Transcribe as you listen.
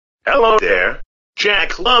Hello there,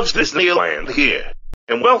 Jack Loves Disneyland here,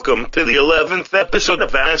 and welcome to the 11th episode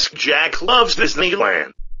of Ask Jack Loves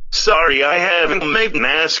Disneyland. Sorry I haven't made an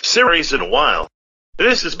Ask series in a while.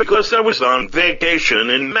 This is because I was on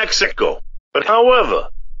vacation in Mexico. But however,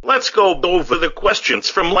 let's go over the questions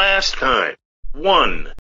from last time.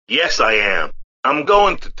 1. Yes, I am. I'm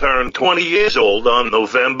going to turn 20 years old on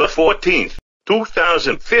November 14th,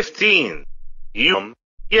 2015.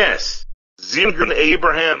 Yes. Zingern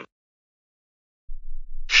Abraham.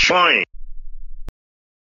 Shine.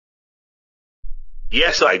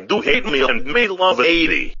 Yes, I do hate me and may love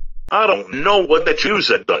 80. I don't know what the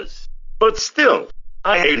chooser does, but still,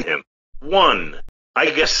 I hate him. 1.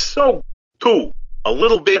 I guess so. 2. A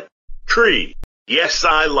little bit. 3. Yes,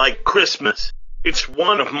 I like Christmas. It's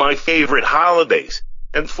one of my favorite holidays.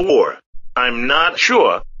 And 4. I'm not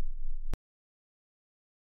sure.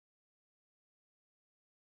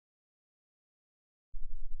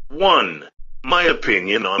 One, my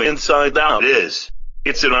opinion on Inside Out is,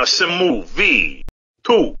 it's an awesome movie.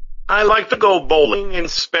 2, I like to go bowling and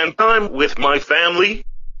spend time with my family.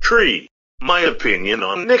 3, my opinion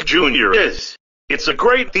on Nick Jr. is, it's a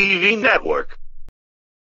great TV network.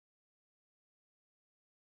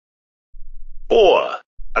 4,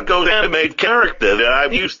 a good animated character that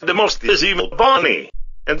I've used the most is Evil Bonnie.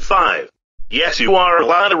 And 5, yes, you are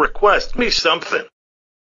allowed to request me something.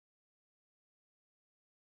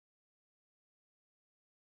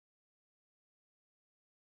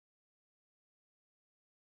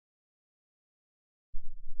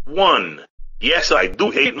 One, yes, I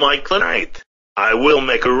do hate Michael Knight. I will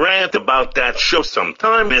make a rant about that show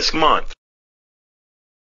sometime this month.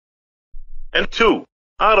 And 2,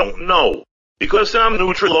 I don't know, because I'm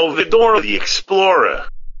neutral over Dora the Explorer,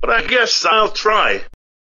 but I guess I'll try.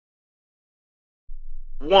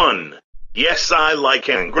 1, yes, I like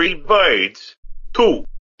Angry Birds. 2,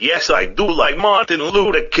 yes, I do like Martin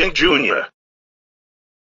Luther King Jr.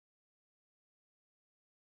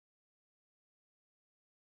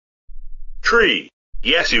 3,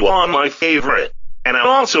 yes, you are my favorite, and I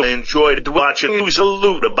also enjoyed watching you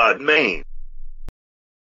salute about Maine.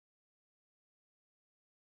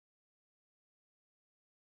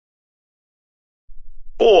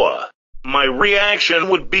 Or, my reaction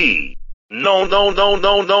would be, no, no, no,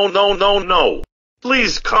 no, no, no, no, no.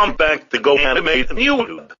 Please come back to Go Animate on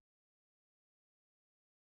YouTube.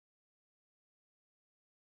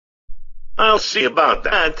 I'll see about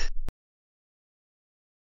that.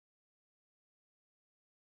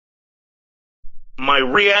 My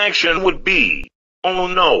reaction would be, oh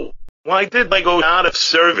no, why did I go out of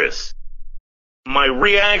service? My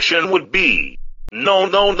reaction would be, no,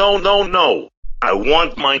 no, no, no, no. I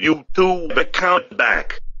want my YouTube account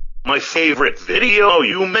back. My favorite video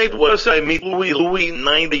you made was I Meet Louie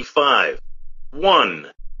 95.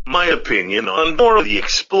 1. My opinion on Dora the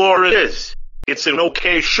Explorer is, it's an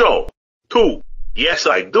okay show. 2. Yes,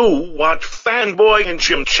 I do watch Fanboy and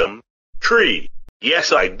Chim Chim. 3.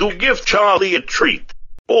 Yes, I do give Charlie a treat.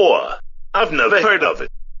 4. I've never heard of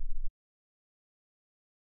it.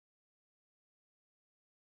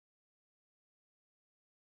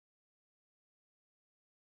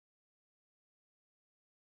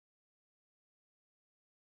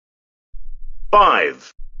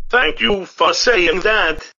 Five. Thank you for saying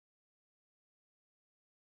that.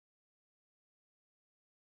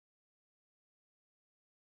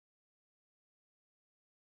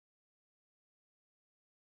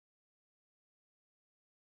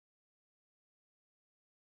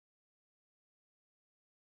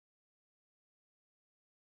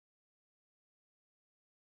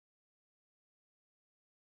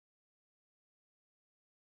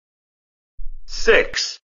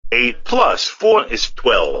 Six. 8 plus 4 is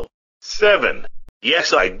 12. 7.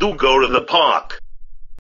 Yes, I do go to the park.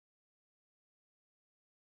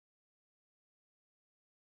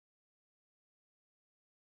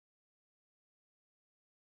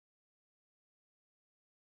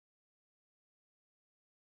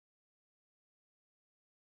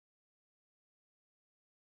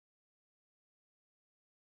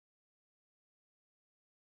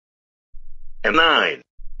 And 9.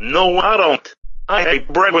 No, I don't. I hate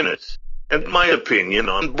breadwinners. And my opinion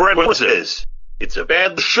on breadwinners is, it's a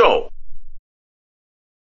bad show.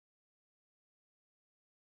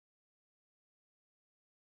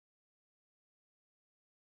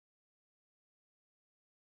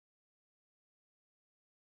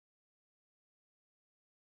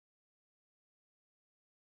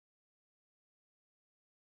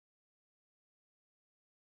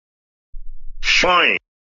 Shine.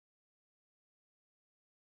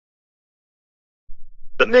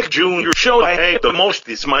 The Nick Jr. show I hate the most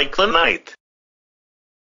is Michael Knight.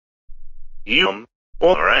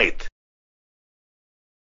 Alright.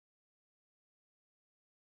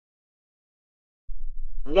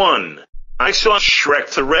 1. I saw Shrek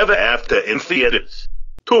Forever After in theaters.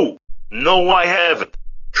 2. No, I haven't.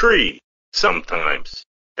 3. Sometimes.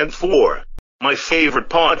 And 4. My favorite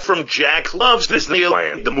part from Jack Loves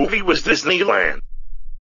Disneyland. The movie was Disneyland.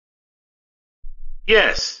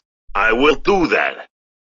 Yes, I will do that.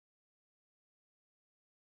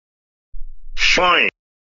 Shine.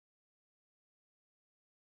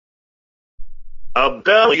 A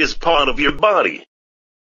belly is part of your body.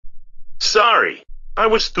 Sorry, I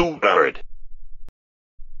was too tired.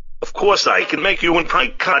 Of course I can make you in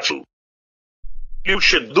Pikachu. You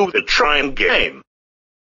should do the trying game.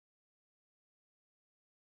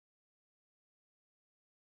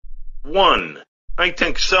 1. I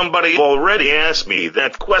think somebody already asked me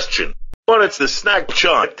that question, but it's the snack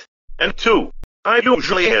chart. And 2. I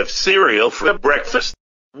usually have cereal for breakfast.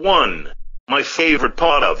 1. My favorite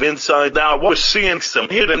part of Inside Out was seeing some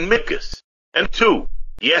hidden Mickeys. And 2.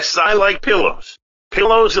 Yes, I like pillows.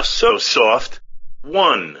 Pillows are so soft.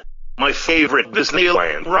 1. My favorite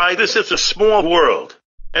Disneyland ride is It's a Small World.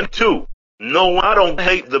 And 2. No, I don't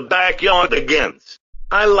hate the Backyardigans.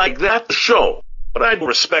 I like that show, but I'd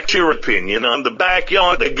respect your opinion on the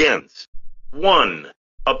Backyardigans. 1.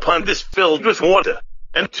 A pond is filled with water.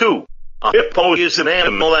 And 2. A hippo is an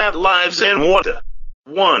animal that lives in water.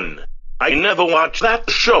 1. I never watched that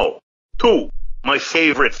show. 2. My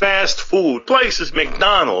favorite fast food place is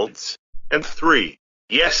McDonald's. And 3.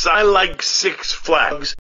 Yes, I like Six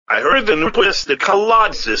Flags. I heard the new Twisted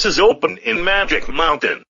Colossus is open in Magic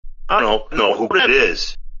Mountain. I don't know who it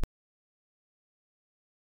is.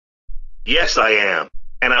 Yes, I am.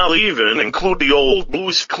 And I'll even include the old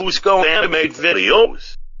Blue's Clues Go animate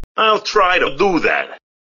videos. I'll try to do that.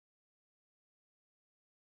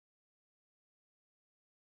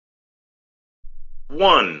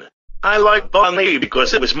 1. I like Barney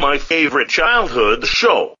because it was my favorite childhood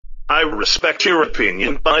show. I respect your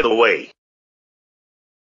opinion, by the way.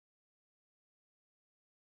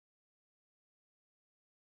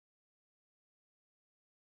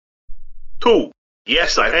 2.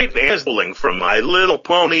 Yes, I hate Dazzling from My Little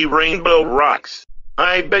Pony Rainbow Rocks.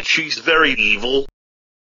 I bet she's very evil.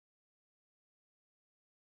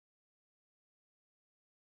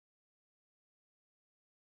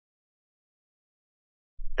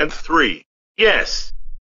 And 3. Yes.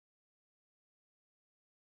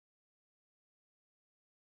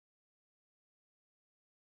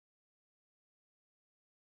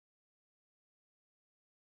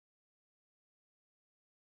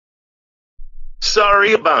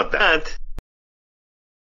 Sorry about that.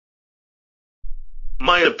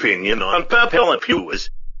 My opinion on Pepe Le Pew is,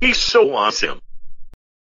 he's so awesome.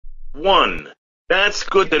 1. That's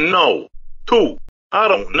good to know. 2. I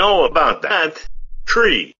don't know about that.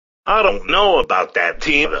 3. I don't know about that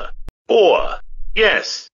either. 4.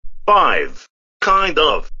 Yes. 5. Kind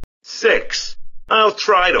of. 6. I'll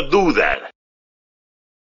try to do that.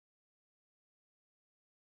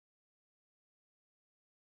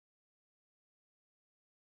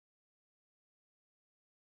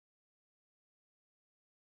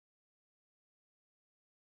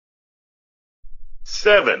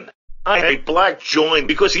 Seven. I hate Black Join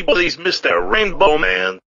because he plays Mr. Rainbow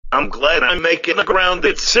Man. I'm glad I'm making a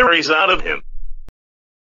grounded series out of him.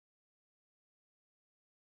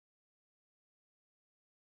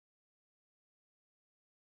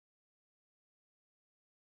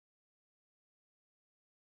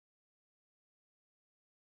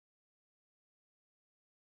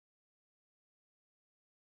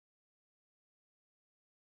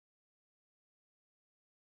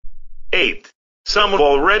 Eight. Someone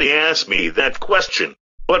already asked me that question,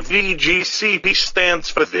 but VGCP stands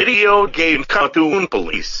for Video Game Cartoon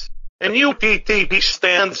Police, and UTTP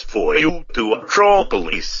stands for YouTube Troll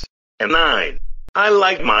Police. And 9. I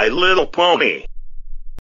like My Little Pony.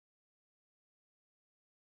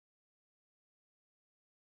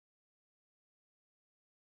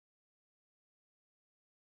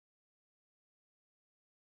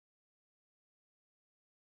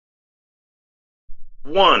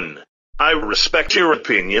 One. I respect your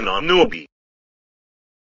opinion on Newbie.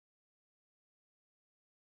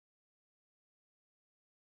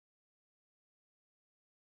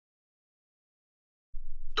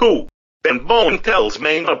 2. Ben Bone tells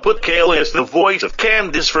Maine to put Kale as the voice of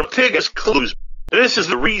Candace from Tigger's Clues. This is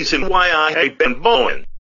the reason why I hate Ben Bone.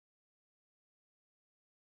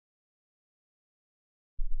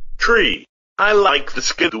 3. I like the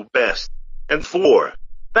Skidoo best. And 4.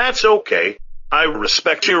 That's okay. I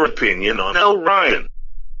respect your opinion on L. Ryan.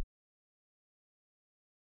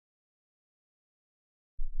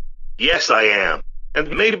 Yes, I am.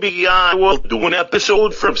 And maybe I will do an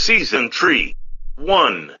episode from season 3.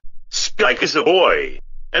 1. Spike is a boy.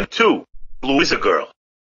 And 2. Blue is a girl.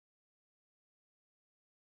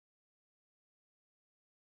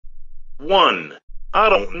 1. I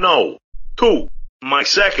don't know. 2. My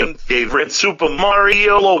second favorite Super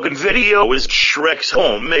Mario Logan video is Shrek's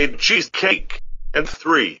homemade cheesecake. And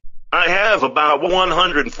 3. I have about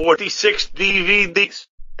 146 DVDs.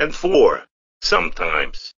 And 4.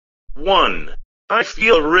 Sometimes. 1. I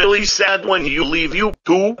feel really sad when you leave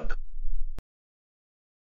YouTube.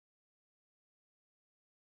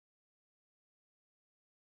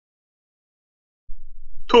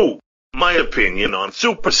 2. My opinion on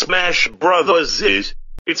Super Smash Bros. Is,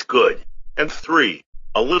 it's good. And 3.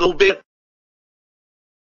 A little bit.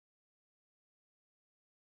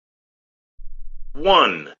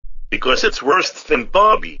 1. Because it's worse than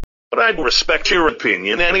Bobby, but I'd respect your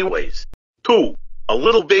opinion anyways. 2. A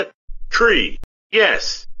little bit. 3.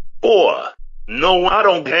 Yes. 4. No, I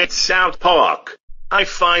don't hate South Park. I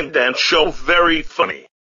find that show very funny.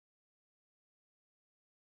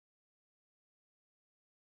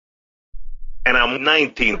 And I'm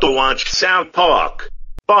 19 to watch South Park.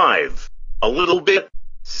 5. A little bit.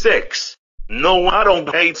 6. No, I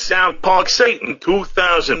don't hate South Park. Satan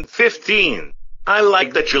 2015. I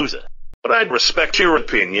like the chooser, but I'd respect your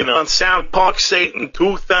opinion on South Park. Satan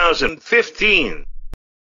 2015.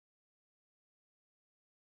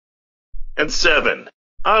 And 7.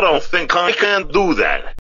 I don't think I can do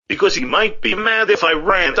that, because he might be mad if I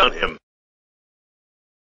rant on him.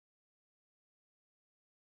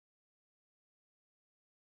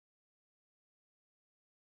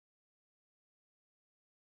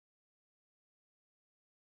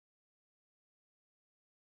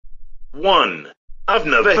 One. I've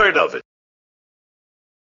never heard of it.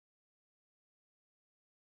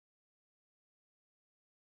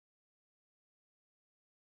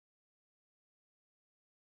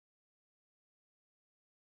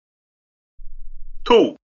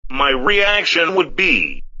 2. My reaction would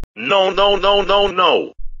be, no, no, no, no,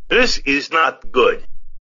 no. This is not good.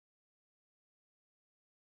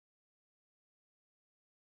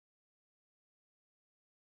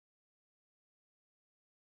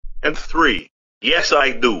 And 3. Yes,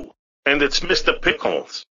 I do. And it's Mr.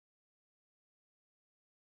 Pickles.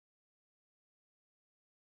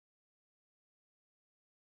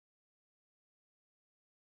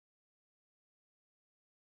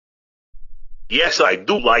 Yes, I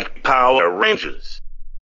do like Power Rangers.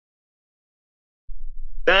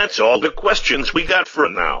 That's all the questions we got for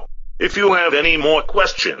now. If you have any more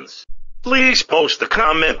questions, please post a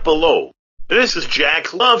comment below. This is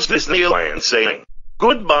Jack Loves Disneyland saying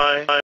goodbye.